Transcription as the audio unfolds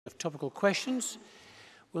of topical questions.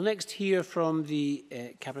 We'll next hear from the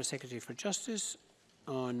Cabinet Secretary for Justice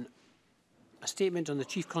on a statement on the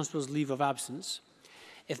Chief Constable's leave of absence.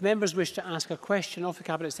 If members wish to ask a question of the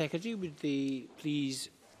Cabinet Secretary, would they please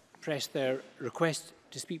press their request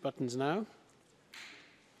to speak buttons now.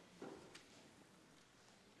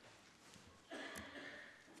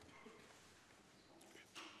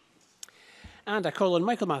 And I call on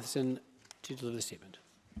Michael Matheson to deliver the statement.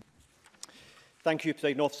 Thank you,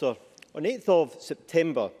 Presiding Officer. On 8th of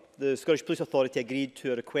September, the Scottish Police Authority agreed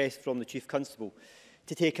to a request from the Chief Constable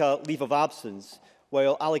to take a leave of absence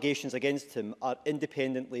while allegations against him are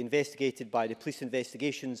independently investigated by the Police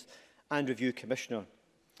Investigations and Review Commissioner.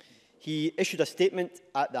 He issued a statement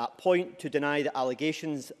at that point to deny the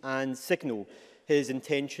allegations and signal his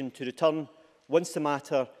intention to return once the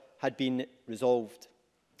matter had been resolved.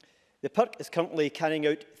 The PIRC is currently carrying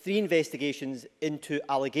out 3 investigations into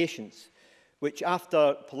allegations, which,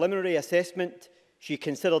 after preliminary assessment, she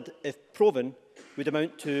considered, if proven, would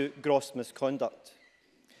amount to gross misconduct.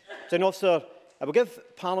 Presiding Officer, I will give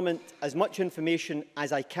Parliament as much information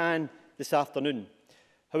as I can this afternoon.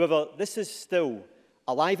 However, this is still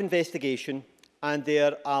a live investigation and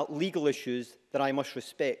there are legal issues that I must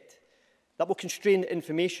respect. That will constrain the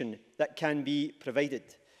information that can be provided.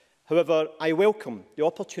 However, I welcome the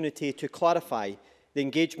opportunity to clarify the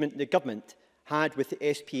engagement the Government had with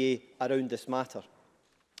the SPA around this matter.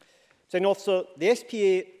 Presiding Officer, the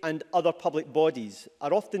SPA and other public bodies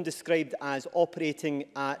are often described as operating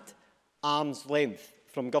at arm's length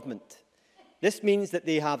from Government. This means that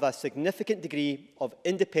they have a significant degree of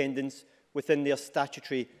independence within their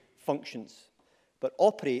statutory functions, but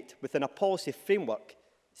operate within a policy framework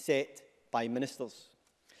set by ministers.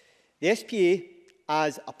 The SPA,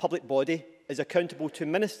 as a public body, is accountable to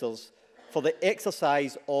ministers for the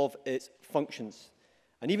exercise of its functions.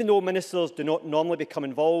 And even though ministers do not normally become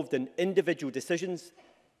involved in individual decisions,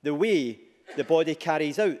 the way the body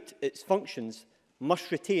carries out its functions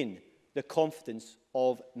must retain the confidence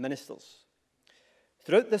of ministers.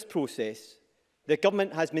 Throughout this process, the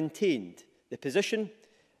Government has maintained the position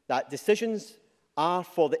that decisions are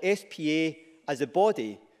for the SPA as a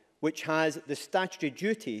body which has the statutory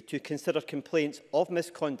duty to consider complaints of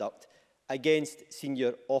misconduct against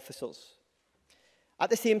senior officers. At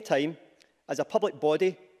the same time, as a public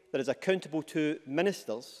body that is accountable to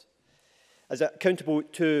ministers, it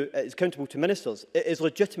is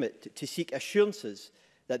legitimate to seek assurances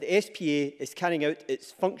that the SPA is carrying out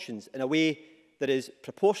its functions in a way that is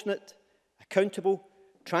proportionate, accountable,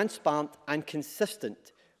 transparent and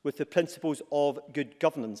consistent with the principles of good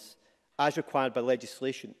governance as required by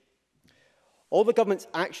legislation. All the Government's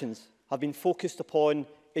actions have been focused upon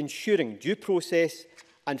ensuring due process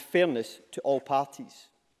and fairness to all parties.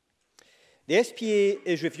 The SPA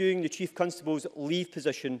is reviewing the Chief Constable's leave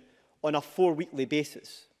position on a 4-weekly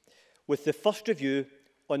basis, with the first review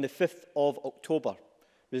on the 5th of October,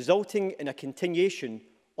 resulting in a continuation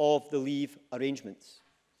of the leave arrangements.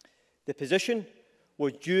 The position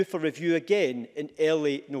was due for review again in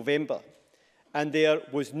early November, and there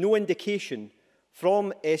was no indication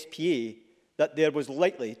from SPA that there was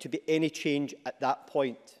likely to be any change at that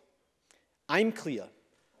point. I'm clear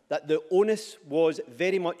that the onus was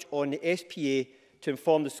very much on the SPA to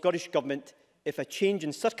inform the Scottish Government if a change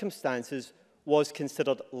in circumstances was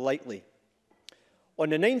considered likely. On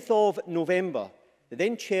the 9th of November, the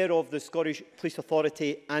then Chair of the Scottish Police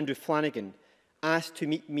Authority, Andrew Flanagan, asked to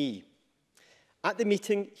meet me. At the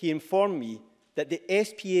meeting, he informed me that the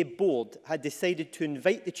SPA board had decided to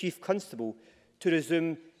invite the Chief Constable to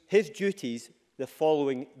resume his duties the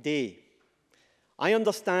following day. I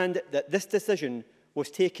understand that this decision was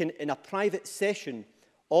taken in a private session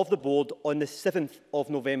of the board on the 7th of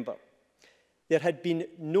November. There had been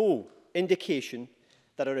no indication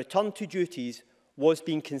that a return to duties was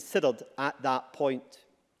being considered at that point.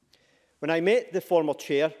 When I met the former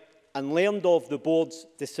chair and learned of the board's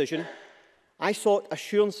decision, I sought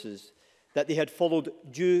assurances that they had followed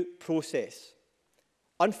due process.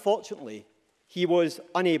 Unfortunately, he was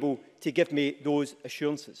unable to give me those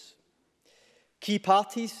assurances. Key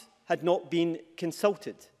parties had not been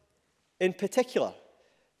consulted. In particular,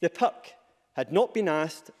 the PIRC had not been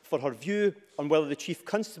asked for her view on whether the Chief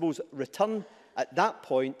Constable's return at that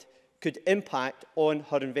point could impact on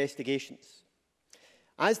her investigations.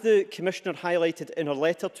 As the Commissioner highlighted in her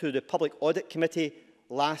letter to the Public Audit Committee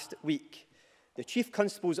last week, the Chief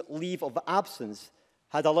Constable's leave of absence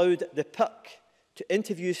had allowed the PIRC to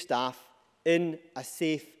interview staff in a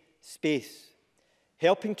safe space,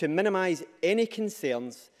 helping to minimise any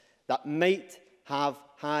concerns that they might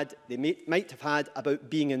have had about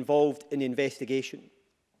being involved in the investigation.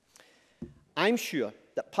 I'm sure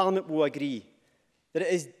that Parliament will agree that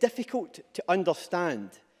it is difficult to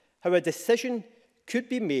understand how a decision could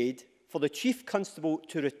be made for the Chief Constable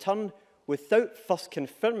to return without first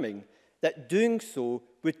confirming that doing so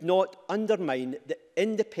would not undermine the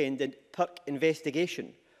independent PIRC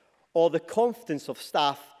investigation or the confidence of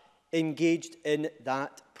staff engaged in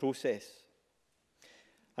that process.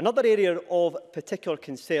 Another area of particular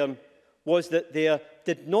concern was that there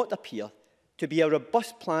did not appear to be a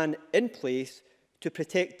robust plan in place to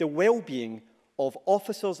protect the well-being of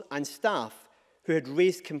officers and staff who had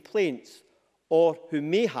raised complaints or who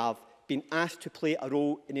may have been asked to play a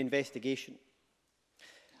role in the investigation.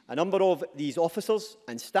 A number of these officers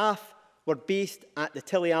and staff were based at the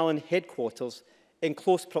Tillyalan headquarters in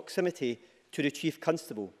close proximity to the Chief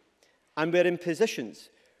Constable and were in positions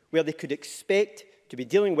where they could expect to be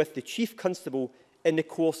dealing with the Chief Constable in the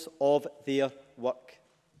course of their work.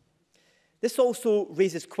 This also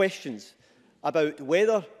raises questions about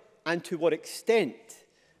whether and to what extent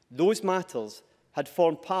those matters had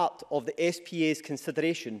formed part of the SPA's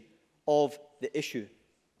consideration of the issue.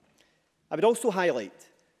 I would also highlight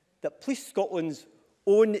that Police Scotland's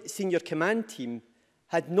own senior command team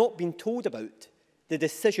had not been told about the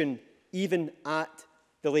decision even at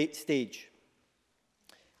the late stage.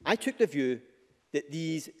 I took the view that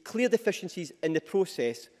these clear deficiencies in the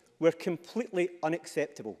process were completely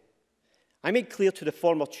unacceptable. I made clear to the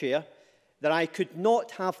former chair that I could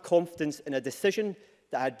not have confidence in a decision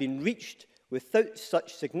that had been reached without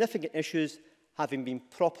such significant issues having been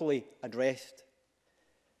properly addressed.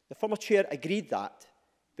 The former chair agreed that,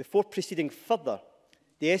 before proceeding further,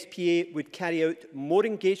 the SPA would carry out more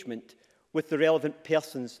engagement with the relevant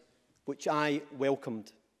persons, which I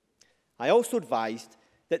welcomed. I also advised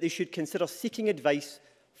that they should consider seeking advice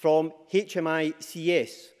from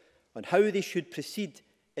HMICS on how they should proceed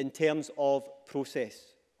in terms of process.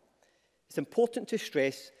 It's important to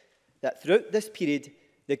stress that throughout this period,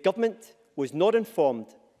 the Government was not informed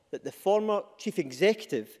that the former Chief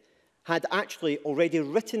Executive had actually already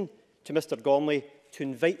written to Mr Gormley to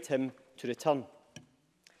invite him to return.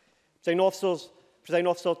 Presiding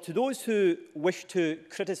Officer, to those who wish to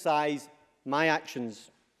criticise my actions,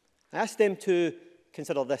 I ask them to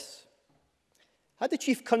consider this. Had the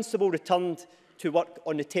Chief Constable returned to work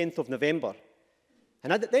on the 10th of November,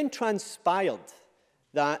 and had it then transpired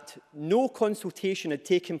that no consultation had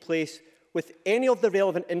taken place with any of the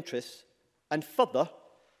relevant interests, and further,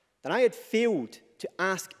 that I had failed to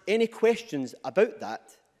ask any questions about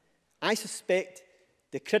that, I suspect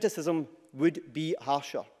the criticism would be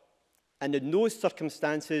harsher, and in those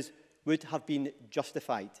circumstances would have been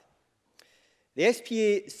justified. The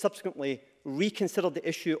SPA subsequently reconsidered the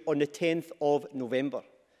issue on the 10th of November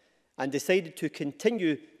and decided to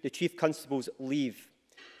continue the Chief Constable's leave,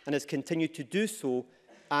 and has continued to do so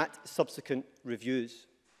at subsequent reviews.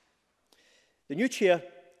 The new chair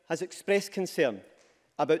has expressed concern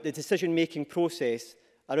about the decision-making process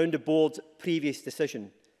around the board's previous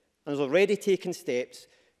decision and has already taken steps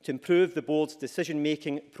to improve the board's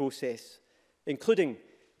decision-making process, including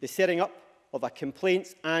the setting up of a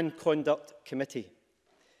complaints and conduct committee.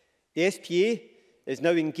 The SPA is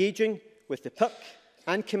now engaging with the PIRC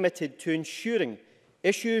and committed to ensuring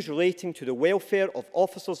issues relating to the welfare of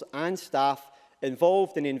officers and staff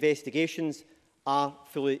involved in investigations are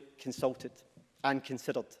fully consulted and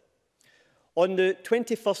considered. On the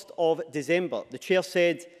 21st of December, the Chair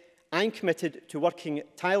said, "I'm committed to working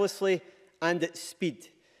tirelessly and at speed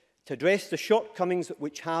to address the shortcomings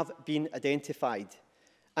which have been identified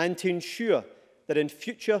and to ensure that in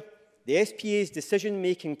future the SPA's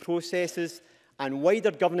decision-making processes and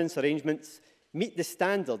wider governance arrangements meet the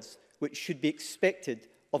standards which should be expected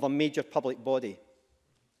of a major public body."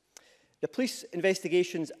 The Police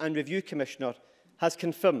Investigations and Review Commissioner has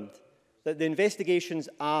confirmed that the investigations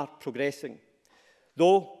are progressing,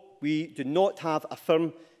 though we do not have a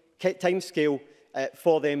firm timescale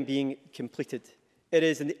for them being completed. It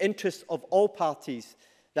is in the interest of all parties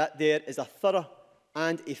that there is a thorough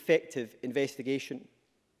and effective investigation.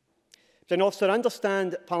 Presiding Officer, I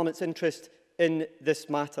understand Parliament's interest in this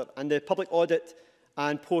matter, and the Public Audit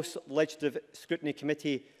and Post-Legislative Scrutiny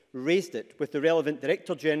Committee raised it with the relevant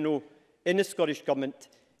Director-General in the Scottish Government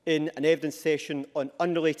in an evidence session on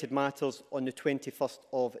unrelated matters on the 21st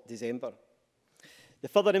of December. The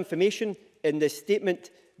further information in this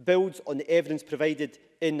statement builds on the evidence provided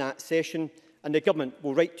in that session, and the Government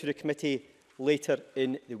will write to the committee later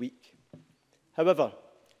in the week. However,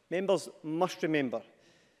 members must remember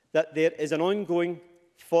that there is an ongoing,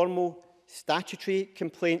 formal, statutory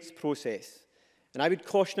complaints process, and I would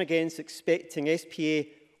caution against expecting SPA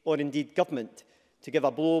or indeed Government to give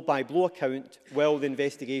a blow-by-blow account while the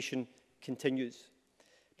investigation continues.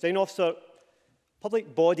 Presiding Officer,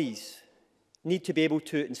 public bodies need to be able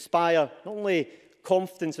to inspire not only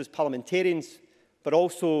confidence as parliamentarians, but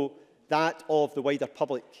also that of the wider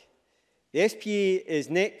public. The SPA is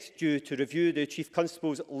next due to review the Chief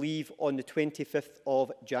Constable's leave on the 25th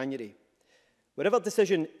of January. Whatever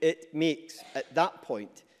decision it makes at that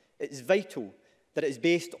point, it is vital that it is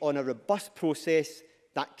based on a robust process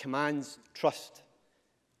that commands trust.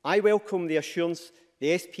 I welcome the assurance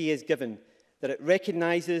the SPA has given that it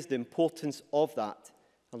recognises the importance of that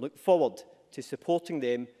and look forward to supporting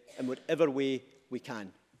them in whatever way we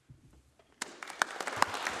can.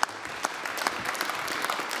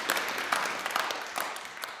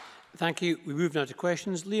 Thank you. We move now to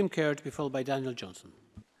questions. Liam Kerr to be followed by Daniel Johnson.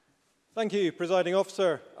 Thank you, Presiding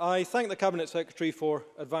Officer. I thank the Cabinet Secretary for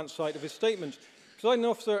advance sight of his statement. Presiding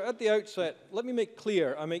Officer, at the outset, let me make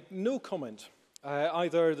clear I make no comment about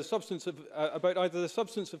either the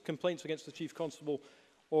substance of complaints against the Chief Constable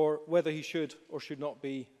or whether he should or should not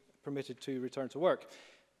be permitted to return to work.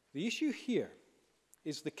 The issue here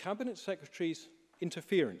is the Cabinet Secretary's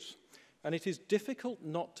interference, and it is difficult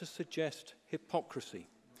not to suggest hypocrisy.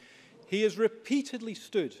 He has repeatedly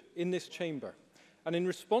stood in this chamber and in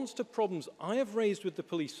response to problems I have raised with the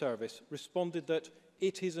police service, responded that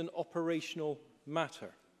it is an operational matter.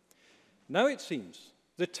 Now it seems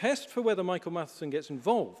the test for whether Michael Matheson gets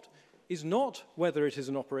involved is not whether it is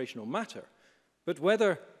an operational matter, but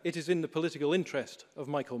whether it is in the political interest of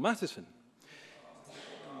Michael Matheson.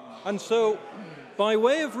 And so, by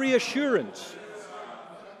way of reassurance,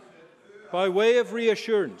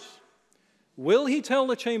 will he tell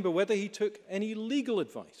the Chamber whether he took any legal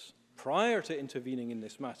advice prior to intervening in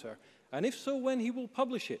this matter, and if so, when he will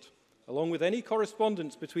publish it, along with any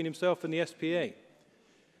correspondence between himself and the SPA?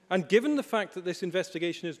 And given the fact that this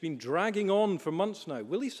investigation has been dragging on for months now,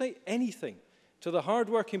 will he say anything to the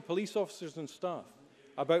hard-working police officers and staff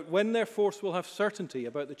about when their force will have certainty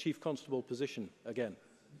about the Chief Constable position again?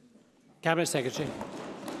 Cabinet Secretary.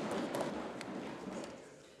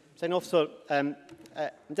 Presiding Officer, I'm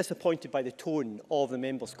disappointed by the tone of the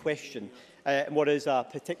member's question and what is a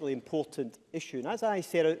particularly important issue. And as I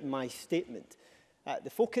set out in my statement, the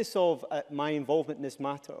focus of my involvement in this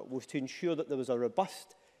matter was to ensure that there was a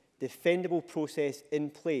robust, defendable process in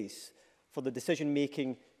place for the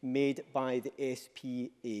decision-making made by the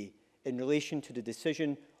SPA in relation to the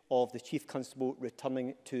decision of the Chief Constable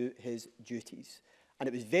returning to his duties. And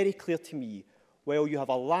it was very clear to me, while you have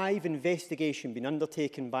a live investigation being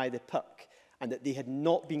undertaken by the PIRC and that they had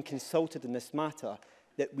not been consulted in this matter,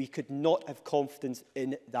 that we could not have confidence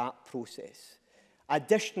in that process.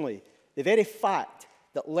 Additionally, the very fact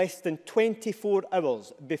that less than 24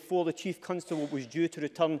 hours before the Chief Constable was due to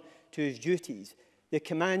return to his duties, the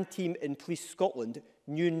command team in Police Scotland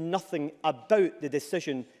knew nothing about the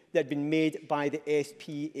decision that had been made by the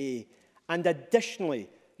SPA. And additionally,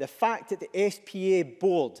 the fact that the SPA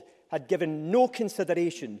board had given no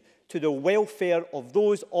consideration to the welfare of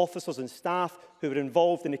those officers and staff who were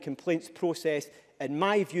involved in the complaints process, in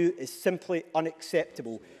my view, is simply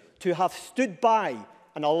unacceptable. To have stood by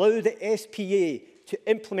and allowed the SPA to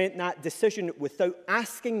implement that decision without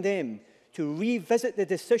asking them to revisit the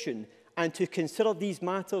decision and to consider these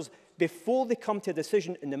matters before they come to a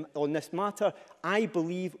decision on this matter, I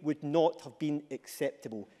believe would not have been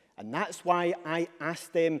acceptable. And that's why I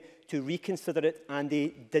asked them to reconsider it, and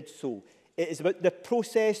they did so. It is about the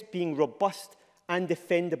process being robust and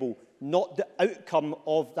defendable, not the outcome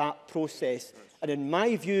of that process. And in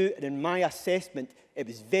my view and in my assessment, it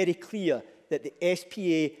was very clear that the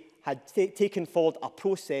SPA had taken forward a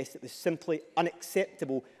process that was simply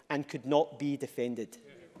unacceptable and could not be defended.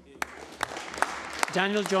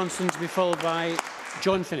 Daniel Johnson to be followed by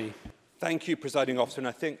John Finney. Thank you, Presiding Officer, and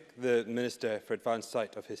I thank the Minister for advance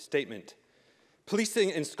sight of his statement.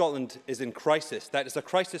 Policing in Scotland is in crisis. That is a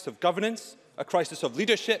crisis of governance, a crisis of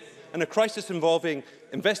leadership, and a crisis involving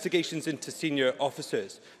investigations into senior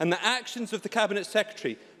officers. And the actions of the Cabinet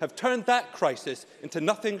Secretary have turned that crisis into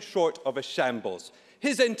nothing short of a shambles.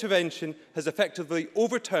 His intervention has effectively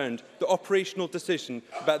overturned the operational decision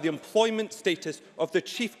about the employment status of the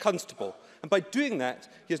Chief Constable. And by doing that,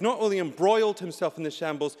 he has not only embroiled himself in the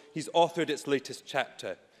shambles, he's authored its latest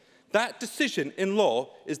chapter. That decision in law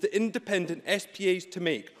is the independent SPAs to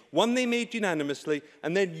make, one they made unanimously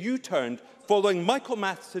and then U-turned following Michael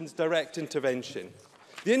Matheson's direct intervention.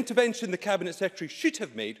 The intervention the Cabinet Secretary should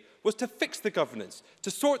have made was to fix the governance,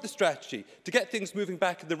 to sort the strategy, to get things moving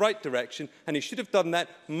back in the right direction, and he should have done that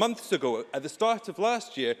months ago, at the start of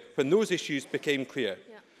last year, when those issues became clear.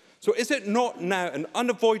 So is it not now an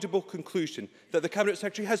unavoidable conclusion that the Cabinet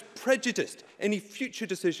Secretary has prejudiced any future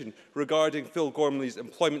decision regarding Phil Gormley's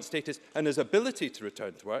employment status and his ability to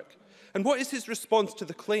return to work? And what is his response to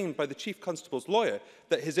the claim by the Chief Constable's lawyer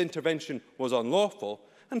that his intervention was unlawful?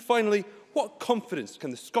 And finally, what confidence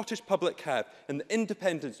can the Scottish public have in the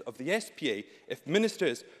independence of the SPA if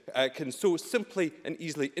ministers can so simply and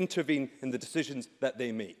easily intervene in the decisions that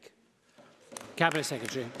they make? Cabinet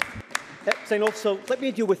Secretary. Presiding Officer, let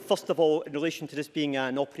me deal with, first of all, in relation to this being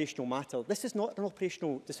an operational matter. This is not an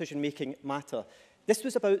operational decision-making matter. This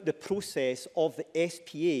was about the process of the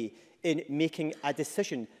SPA in making a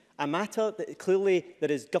decision, a matter that clearly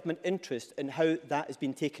there is government interest in how that has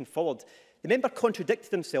been taken forward. The member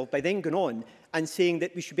contradicted himself by then going on and saying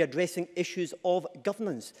that we should be addressing issues of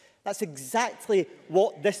governance. That's exactly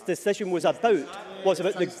what this decision was about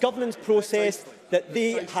the governance process that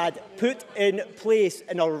they had put in place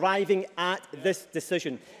in arriving at this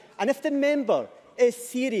decision. And if the member is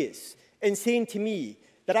serious in saying to me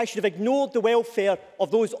that I should have ignored the welfare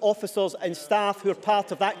of those officers and staff who are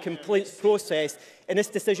part of that complaints process in this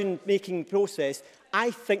decision-making process,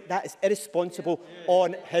 I think that is irresponsible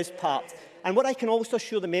on his part. And what I can also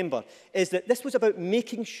assure the member is that this was about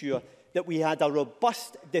making sure that we had a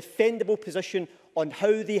robust, defendable position on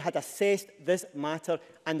how they had assessed this matter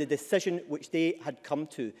and the decision which they had come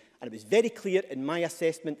to. And it was very clear in my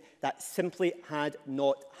assessment that simply had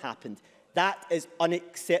not happened. That is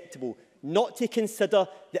unacceptable. Not to consider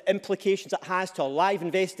the implications it has to a live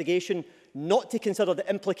investigation, not to consider the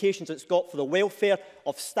implications it's got for the welfare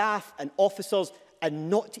of staff and officers,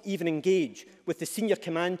 and not to even engage with the senior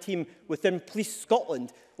command team within Police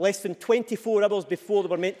Scotland less than 24 hours before they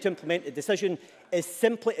were meant to implement the decision is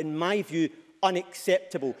simply, in my view,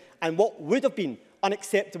 unacceptable. And what would have been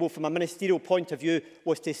unacceptable from a ministerial point of view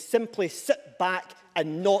was to simply sit back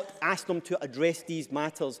and not ask them to address these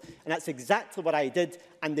matters. And that's exactly what I did,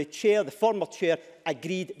 and the chair, the former chair,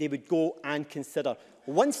 agreed they would go and consider.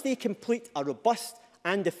 Once they complete a robust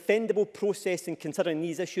and defendable process in considering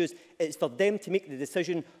these issues, it's for them to make the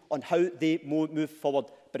decision on how they move forward.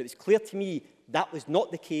 But it was clear to me that was not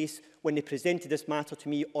the case when they presented this matter to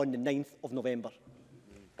me on the 9th of November.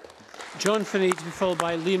 John Finney, to be followed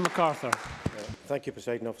by Liam MacArthur. Thank you,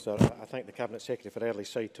 Presiding Officer. I thank the Cabinet Secretary for early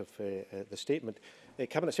sight of the statement.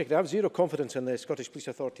 Cabinet Secretary, I have zero confidence in the Scottish Police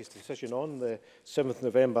Authority's decision on the 7th of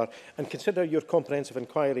November and consider your comprehensive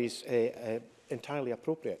inquiries entirely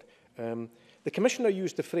appropriate. The Commissioner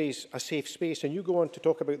used the phrase "a safe space," and you go on to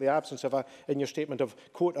talk about the absence of, in your statement, of,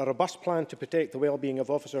 quote, "a robust plan to protect the well-being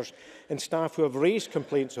of officers and staff who have raised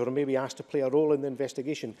complaints or may be asked to play a role in the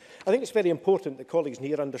investigation." I think it's very important that colleagues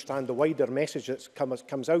here understand the wider message that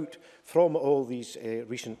comes out from all these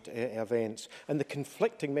recent events and the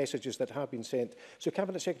conflicting messages that have been sent. So,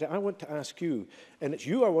 Cabinet Secretary, I want to ask you, and it's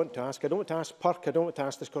you I want to ask. I don't want to ask PERC, I don't want to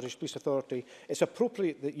ask the Scottish Police Authority. It's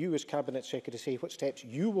appropriate that you, as Cabinet Secretary, say what steps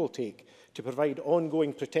you will take to provide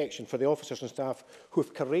ongoing protection for the officers and staff who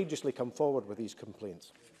have courageously come forward with these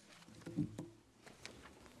complaints.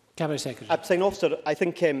 Cabinet Secretary. Presiding Officer, I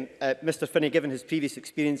think Mr Finney, given his previous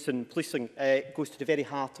experience in policing, goes to the very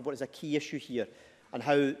heart of what is a key issue here and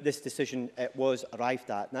how this decision was arrived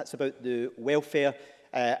at. And that's about the welfare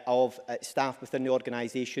of staff within the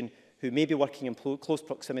organisation who may be working in close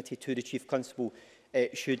proximity to the Chief Constable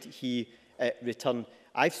should he return.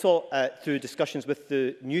 I've sought, through discussions with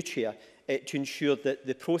the new chair, to ensure that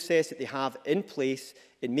the process that they have in place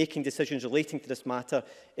in making decisions relating to this matter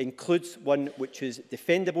includes one which is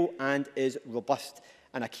defendable and is robust.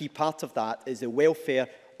 And a key part of that is the welfare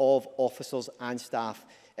of officers and staff.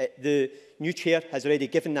 The new chair has already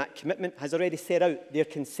given that commitment, has already set out their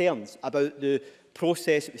concerns about the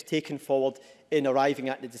process that was taken forward in arriving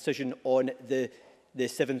at the decision on the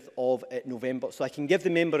 7th of November. So I can give the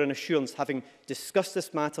member an assurance, having discussed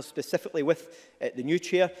this matter specifically with the new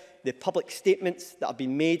chair, the public statements that have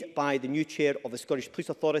been made by the new chair of the Scottish Police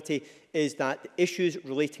Authority is that the issues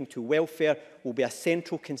relating to welfare will be a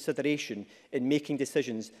central consideration in making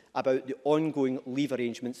decisions about the ongoing leave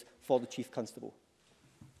arrangements for the Chief Constable.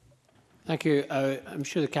 Thank you. I'm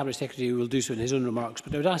sure the Cabinet Secretary will do so in his own remarks,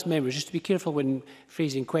 but I would ask members just to be careful when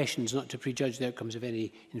phrasing questions, not to prejudge the outcomes of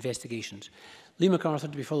any investigations. Lee MacArthur,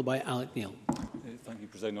 to be followed by Alec Neil. Thank you,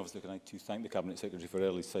 Presiding Officer. Can I too thank the Cabinet Secretary for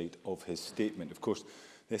early sight of his statement. Of course,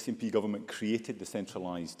 the SNP government created the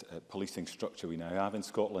centralised policing structure we now have in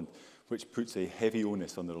Scotland, which puts a heavy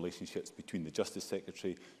onus on the relationships between the Justice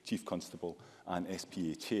Secretary, Chief Constable and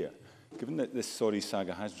SPA Chair. Given that this sorry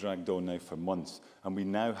saga has dragged on now for months and we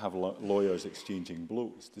now have lawyers exchanging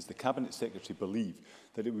blows, does the Cabinet Secretary believe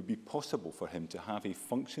that it would be possible for him to have a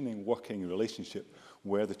functioning working relationship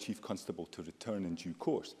with the Chief Constable to return in due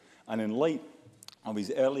course? And in light of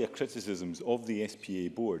his earlier criticisms of the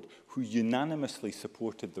SPA board, who unanimously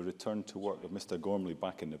supported the return to work of Mr Gormley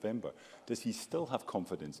back in November, does he still have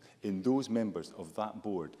confidence in those members of that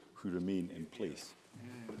board who remain in place?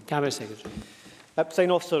 Cabinet Secretary.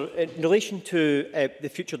 Presiding Officer, in relation to the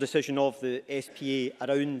future decision of the SPA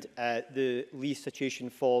around the leave situation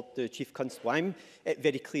for the Chief Constable, I'm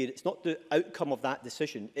very clear it's not the outcome of that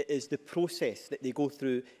decision, it is the process that they go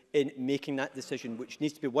through in making that decision, which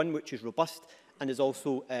needs to be one which is robust and is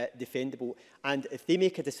also defendable. And if they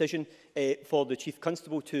make a decision for the Chief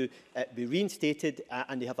Constable to be reinstated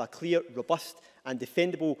and they have a clear, robust and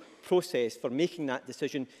defendable process for making that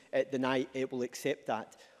decision, then I will accept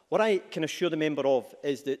that. What I can assure the member of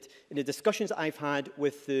is that in the discussions I've had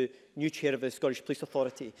with the new chair of the Scottish Police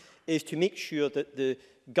Authority is to make sure that the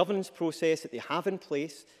governance process that they have in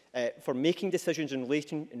place for making decisions in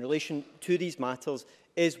relation to these matters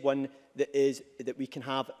is one that we can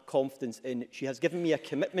have confidence in. She has given me a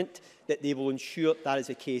commitment that they will ensure that is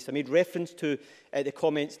the case. I made reference to the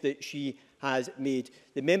comments that she has made.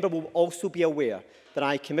 The member will also be aware that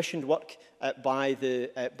I commissioned work by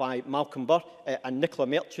Malcolm Burr and Nicola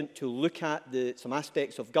Merchant to look at some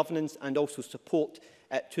aspects of governance and also support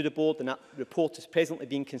to the board, and that report is presently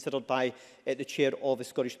being considered by the chair of the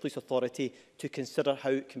Scottish Police Authority to consider how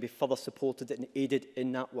it can be further supported and aided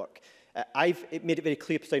in that work. I've made it very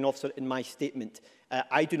clear, Presiding Officer, in my statement,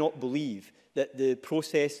 I do not believe that the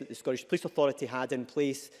process that the Scottish Police Authority had in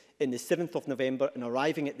place in the 7th of November in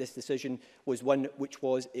arriving at this decision was one which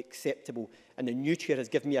was acceptable. And the new chair has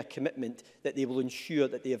given me a commitment that they will ensure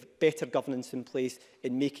that they have better governance in place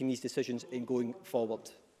in making these decisions in going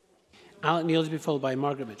forward. Alec Neil to be followed by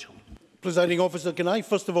Margaret Mitchell. Presiding Officer, can I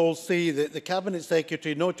first of all say that the Cabinet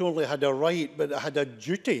Secretary not only had a right but had a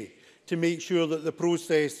duty to make sure that the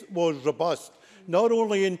process was robust, not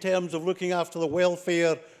only in terms of looking after the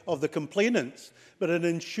welfare of the complainants, but in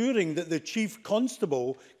ensuring that the Chief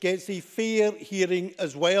Constable gets a fair hearing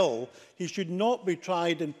as well. He should not be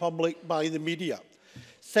tried in public by the media.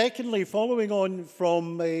 Secondly, following on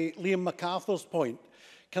from Liam MacArthur's point,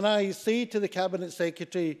 can I say to the Cabinet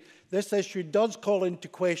Secretary, this issue does call into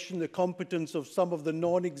question the competence of some of the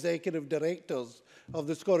non-executive directors of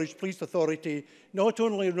the Scottish Police Authority, not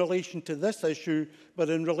only in relation to this issue, but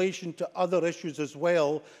in relation to other issues as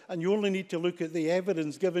well. And you only need to look at the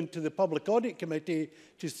evidence given to the Public Audit Committee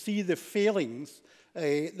to see the failings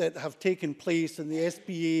that have taken place in the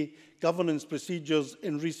SPA governance procedures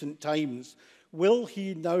in recent times. Will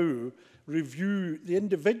he now review the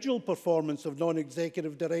individual performance of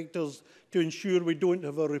non-executive directors to ensure we don't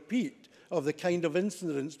have a repeat of the kind of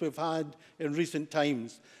incidents we've had in recent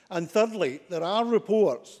times? And thirdly, there are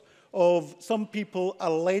reports of some people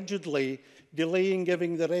allegedly delaying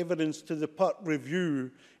giving their evidence to the PERT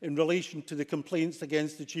review in relation to the complaints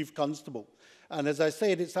against the Chief Constable. And as I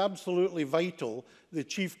said, it's absolutely vital the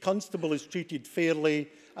Chief Constable is treated fairly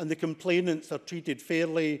and the complainants are treated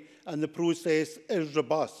fairly and the process is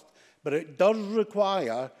robust. But it does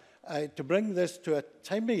require, to bring this to a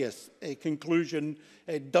timeous conclusion,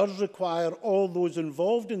 it does require all those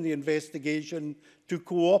involved in the investigation to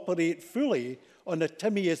cooperate fully on a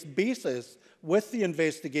timeous basis with the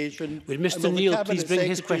investigation. Would Mr Neil please bring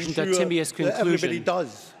his question to a timeous conclusion? Everybody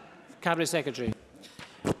does. Cabinet Secretary.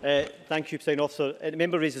 Thank you, Presiding Officer. The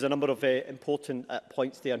member raises a number of important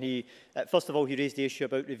points there. And he, first of all, he raised the issue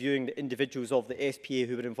about reviewing the individuals of the SPA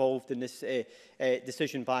who were involved in this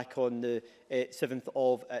decision back on the 7th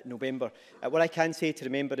of November. What I can say to the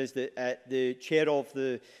member is that the chair of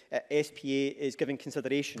the SPA is giving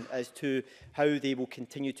consideration as to how they will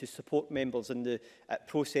continue to support members in the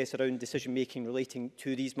process around decision-making relating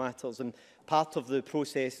to these matters. And part of the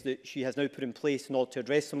process that she has now put in place in order to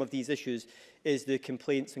address some of these issues is the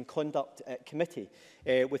Complaints and Conduct Committee,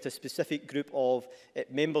 with a specific group of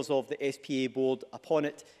members of the SPA board upon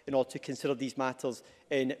it in order to consider these matters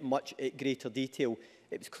in much greater detail.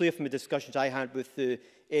 It was clear from the discussions I had with the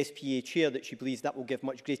SPA chair that she believes that will give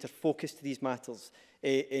much greater focus to these matters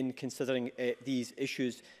in considering these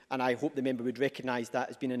issues, and I hope the member would recognise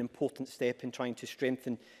that as being an important step in trying to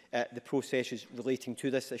strengthen the processes relating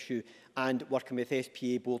to this issue and working with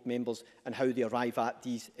SPA board members and how they arrive at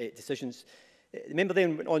these decisions. The member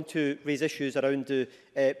then went on to raise issues around the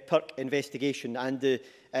PERC investigation and the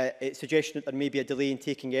suggestion that there may be a delay in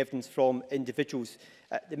taking evidence from individuals.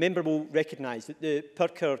 The member will recognise that the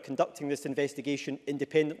PERC are conducting this investigation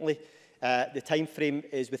independently. The time frame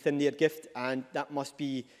is within their gift and that must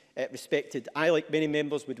be respected. I, like many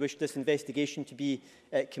members, would wish this investigation to be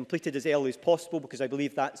completed as early as possible, because I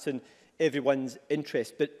believe that's in everyone's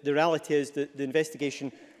interest. But the reality is that the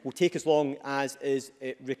investigation will take as long as is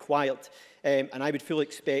required. And I would fully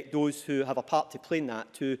expect those who have a part to play in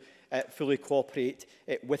that to fully cooperate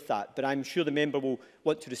with that. But I'm sure the member will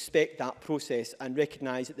want to respect that process and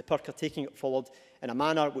recognise that the PERC are taking it forward in a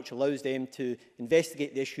manner which allows them to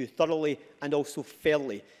investigate the issue thoroughly and also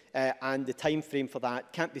fairly. And the time frame for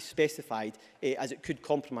that can't be specified, as it could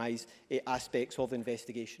compromise aspects of the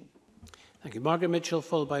investigation. Thank you. Margaret Mitchell,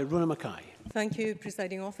 followed by Rona Mackay. Thank you,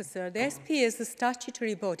 Presiding Officer. The SPA is a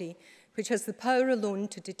statutory body which has the power alone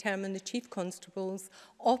to determine the Chief Constable's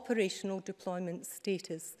operational deployment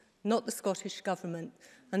status, not the Scottish Government.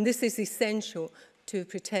 And this is essential to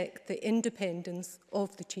protect the independence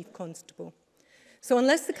of the Chief Constable. So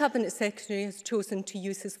unless the Cabinet Secretary has chosen to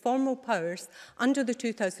use his formal powers under the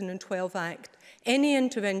 2012 Act, any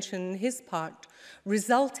intervention on his part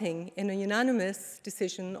resulting in a unanimous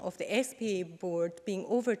decision of the SPA board being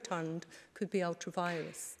overturned could be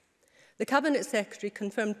ultra-virus. The Cabinet Secretary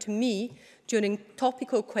confirmed to me during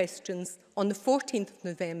topical questions on the 14th of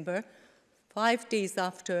November, 5 days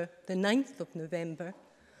after the 9th of November,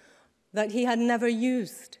 that he had never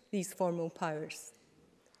used these formal powers.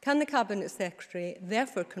 Can the Cabinet Secretary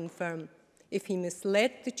therefore confirm if he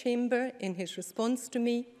misled the Chamber in his response to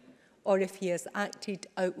me, or if he has acted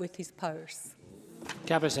out with his powers?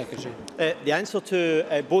 Cabinet Secretary. The answer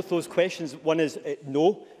to both those questions, one is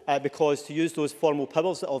no, because to use those formal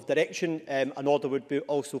powers of direction, an order would be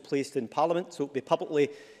also placed in Parliament, so it would be publicly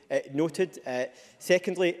noted.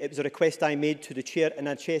 Secondly, it was a request I made to the Chair, and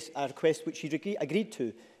a request which he agreed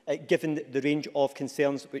to, given the range of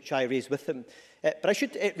concerns which I raised with him. But I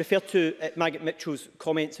should refer to Margaret Mitchell's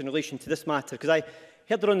comments in relation to this matter, because I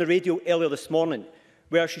heard her on the radio earlier this morning,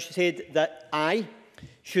 where she said that I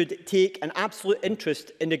should take an absolute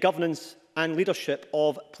interest in the governance and leadership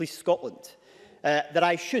of Police Scotland, that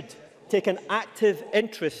I should take an active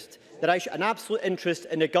interest, an absolute interest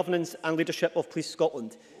in the governance and leadership of Police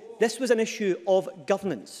Scotland. This was an issue of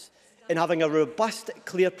governance, in having a robust,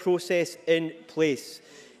 clear process in place.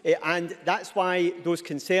 And that's why those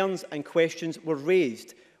concerns and questions were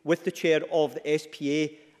raised with the chair of the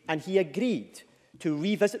SPA, and he agreed to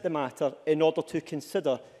revisit the matter in order to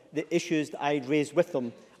consider the issues that I had raised with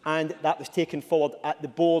them, and that was taken forward at the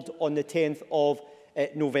board on the 10th of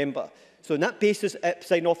November. So on that basis,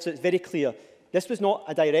 Presiding Officer, it's very clear. This was not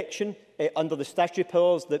a direction under the statutory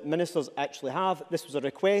powers that ministers actually have. This was a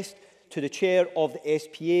request to the chair of the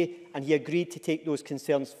SPA, and he agreed to take those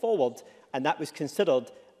concerns forward, and that was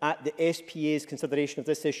considered at the SPA's consideration of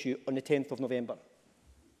this issue on the 10th of November.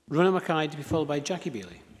 Rona Mackay, to be followed by Jackie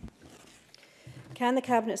Bailey. Can the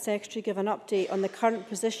Cabinet Secretary give an update on the current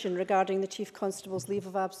position regarding the Chief Constable's leave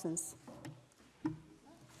of absence?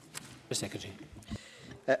 The Secretary.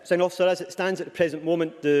 Presiding Officer, as it stands at the present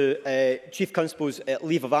moment, the Chief Constable's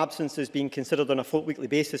leave of absence is being considered on a weekly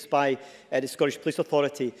basis by the Scottish Police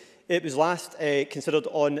Authority. It was last considered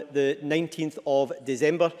on the 19th of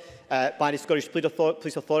December by the Scottish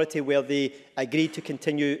Police Authority, where they agreed to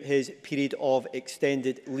continue his period of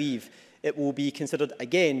extended leave. It will be considered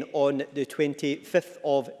again on the 25th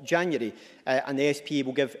of January, and the SPA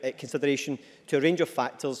will give consideration to a range of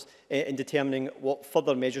factors in determining what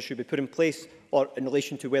further measures should be put in place, or in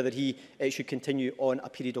relation to whether he should continue on a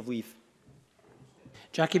period of leave.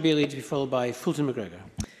 Jackie Bailey, to be followed by Fulton McGregor.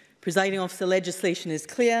 Presiding Officer, legislation is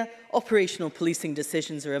clear. Operational policing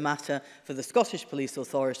decisions are a matter for the Scottish Police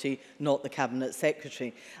Authority, not the Cabinet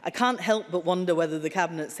Secretary. I can't help but wonder whether the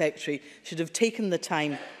Cabinet Secretary should have taken the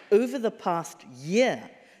time over the past year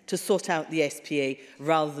to sort out the SPA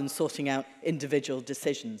rather than sorting out individual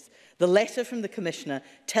decisions. The letter from the Commissioner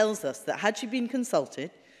tells us that had she been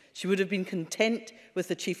consulted, she would have been content with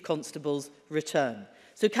the Chief Constable's return.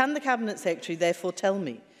 So can the Cabinet Secretary therefore tell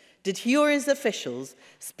me, did he or his officials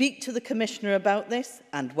speak to the Commissioner about this,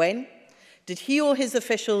 and when? Did he or his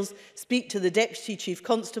officials speak to the Deputy Chief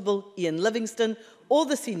Constable, Ian Livingston, or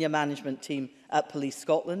the senior management team at Police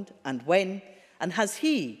Scotland, and when? And has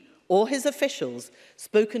he or his officials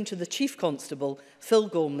spoken to the Chief Constable, Phil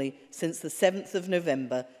Gormley, since the 7th of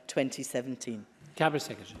November 2017? Cabinet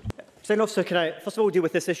Secretary. Presiding Officer, can I first of all deal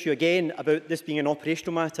with this issue again about this being an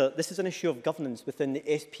operational matter? This is an issue of governance within the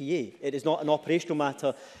SPA. It is not an operational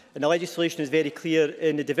matter, and the legislation is very clear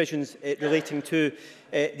in the divisions relating to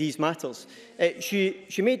these matters.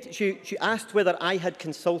 She asked whether I had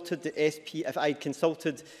consulted the SP, if I had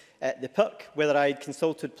consulted the PERC, whether I had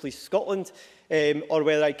consulted Police Scotland, or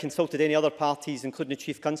whether I had consulted any other parties, including the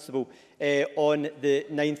Chief Constable, on the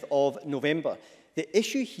 9th of November. The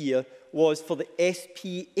issue here was for the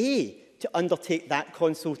SPA to undertake that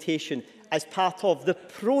consultation as part of the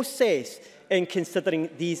process in considering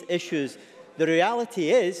these issues. The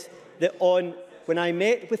reality is that when I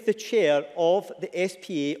met with the chair of the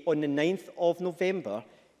SPA on the 9th of November,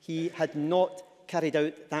 he had not carried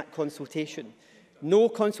out that consultation. No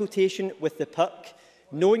consultation with the PIRC,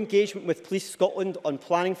 no engagement with Police Scotland on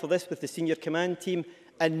planning for this with the senior command team,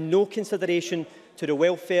 and no consideration to the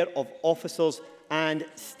welfare of officers and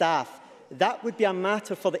staff. That would be a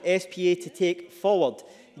matter for the SPA to take forward.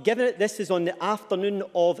 Given that this is on the afternoon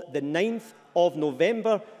of the 9th of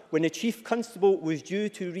November, when the Chief Constable was due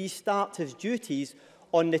to restart his duties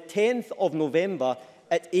on the 10th of November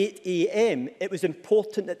at 8 a.m, it was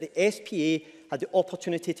important that the SPA had the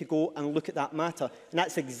opportunity to go and look at that matter. And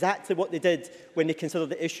that's exactly what they did when they considered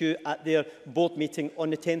the issue at their board meeting on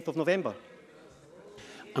the 10th of November.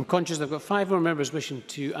 I'm conscious I've got 5 more members wishing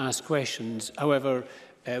to ask questions. However,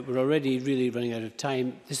 we're already really running out of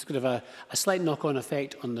time. This is going to have a slight knock-on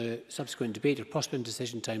effect on the subsequent debate or possible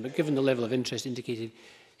decision time, but given the level of interest indicated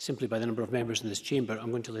simply by the number of members in this chamber, I'm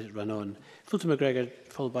going to let it run on. Fulton McGregor,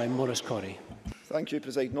 followed by Maurice Corrie. Thank you,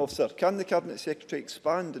 Presiding Officer. Can the Cabinet Secretary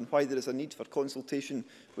expand on why there is a need for consultation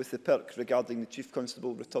with the PIRC regarding the Chief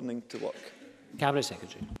Constable returning to work? Cabinet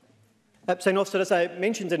Secretary. Presiding Officer, as I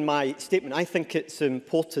mentioned in my statement, I think it's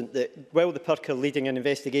important that while the PIRC are leading an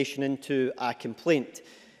investigation into a complaint,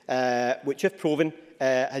 which if proven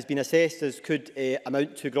has been assessed as could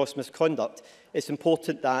amount to gross misconduct, it's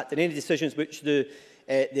important that in any decisions which the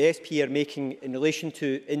SP are making in relation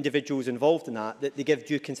to individuals involved in that they give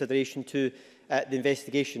due consideration to the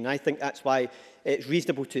investigation. I think that's why it's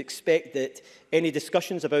reasonable to expect that any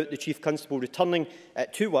discussions about the Chief Constable returning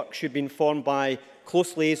to work should be informed by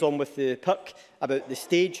close liaison with the PIRC about the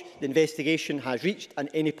stage the investigation has reached and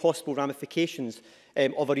any possible ramifications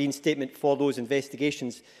of a reinstatement for those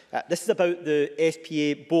investigations. This is about the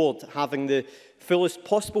SPA board having the fullest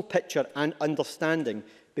possible picture and understanding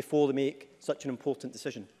before they make such an important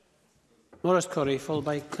decision. Maurice Corrie, followed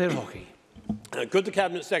by Claire Hockey. Could the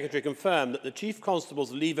Cabinet Secretary confirm that the Chief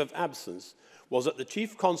Constable's leave of absence was at the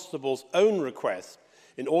Chief Constable's own request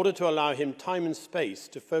in order to allow him time and space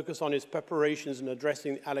to focus on his preparations and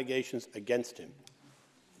addressing the allegations against him?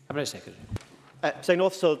 Cabinet Secretary. Presiding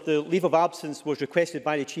Officer, the leave of absence was requested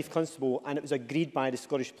by the Chief Constable and it was agreed by the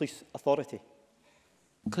Scottish Police Authority.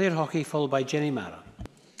 Claire Hockey, followed by Jenny Mara.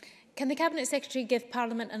 Can the Cabinet Secretary give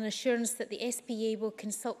Parliament an assurance that the SPA will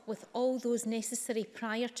consult with all those necessary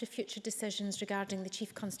prior to future decisions regarding the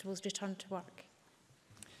Chief Constable's return to work?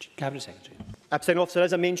 Cabinet Secretary. Presiding Officer,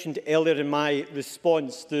 as I mentioned earlier in my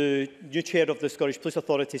response, the new chair of the Scottish Police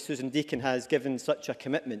Authority, Susan Deakin, has given such a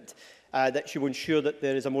commitment that she will ensure that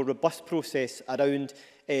there is a more robust process around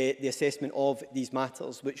the assessment of these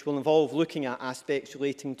matters, which will involve looking at aspects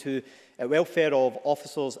relating to welfare of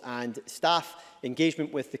officers and staff,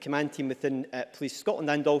 engagement with the command team within Police Scotland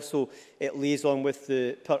and also liaison with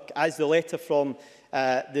the PIRC. As the letter from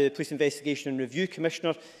the Police Investigation and Review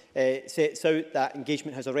Commissioner sets out, that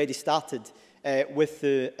engagement has already started with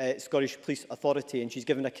the Scottish Police Authority, and she's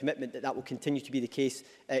given a commitment that that will continue to be the case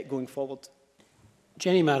going forward.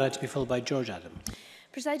 Jenny Mara, to be followed by George Adam.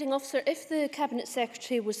 Presiding Officer, if the Cabinet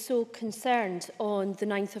Secretary was so concerned on the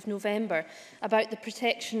 9th of November about the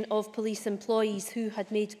protection of police employees who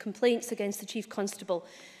had made complaints against the Chief Constable,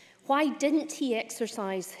 why didn't he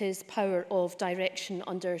exercise his power of direction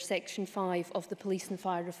under Section 5 of the Police and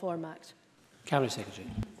Fire Reform Act? Cabinet Secretary.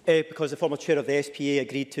 Because the former chair of the SPA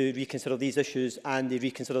agreed to reconsider these issues and they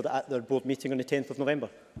reconsidered it at their board meeting on the 10th of November.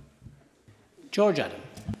 George Adam.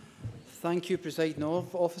 Thank you, Presiding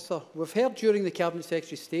Officer. We've heard during the Cabinet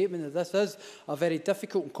Secretary's statement that this is a very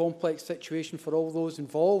difficult and complex situation for all those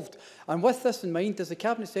involved. And with this in mind, does the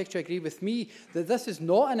Cabinet Secretary agree with me that this is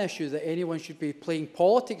not an issue that anyone should be playing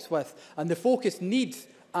politics with, and the focus needs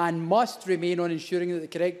and must remain on ensuring that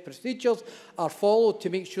the correct procedures are followed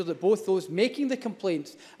to make sure that both those making the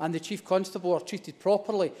complaints and the Chief Constable are treated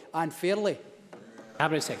properly and fairly?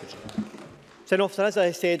 Cabinet Secretary. Officer, as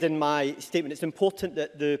I said in my statement, it's important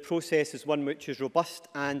that the process is one which is robust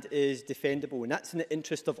and is defendable, and that's in the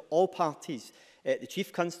interest of all parties, the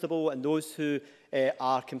Chief Constable and those who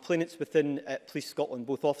are complainants within Police Scotland,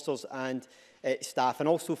 both officers and staff, and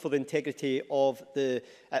also for the integrity of the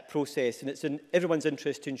process. And it's in everyone's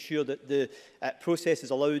interest to ensure that the process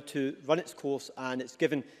is allowed to run its course and it's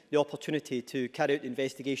given the opportunity to carry out the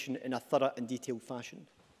investigation in a thorough and detailed fashion.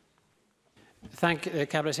 Thank the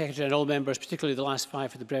Cabinet Secretary and all members, particularly the last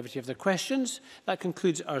 5, for the brevity of their questions. That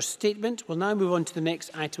concludes our statement. We'll now move on to the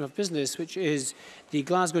next item of business, which is the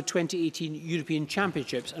Glasgow 2018 European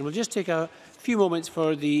Championships. And we'll just take a few moments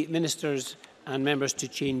for the Minister's and members to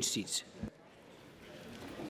change seats.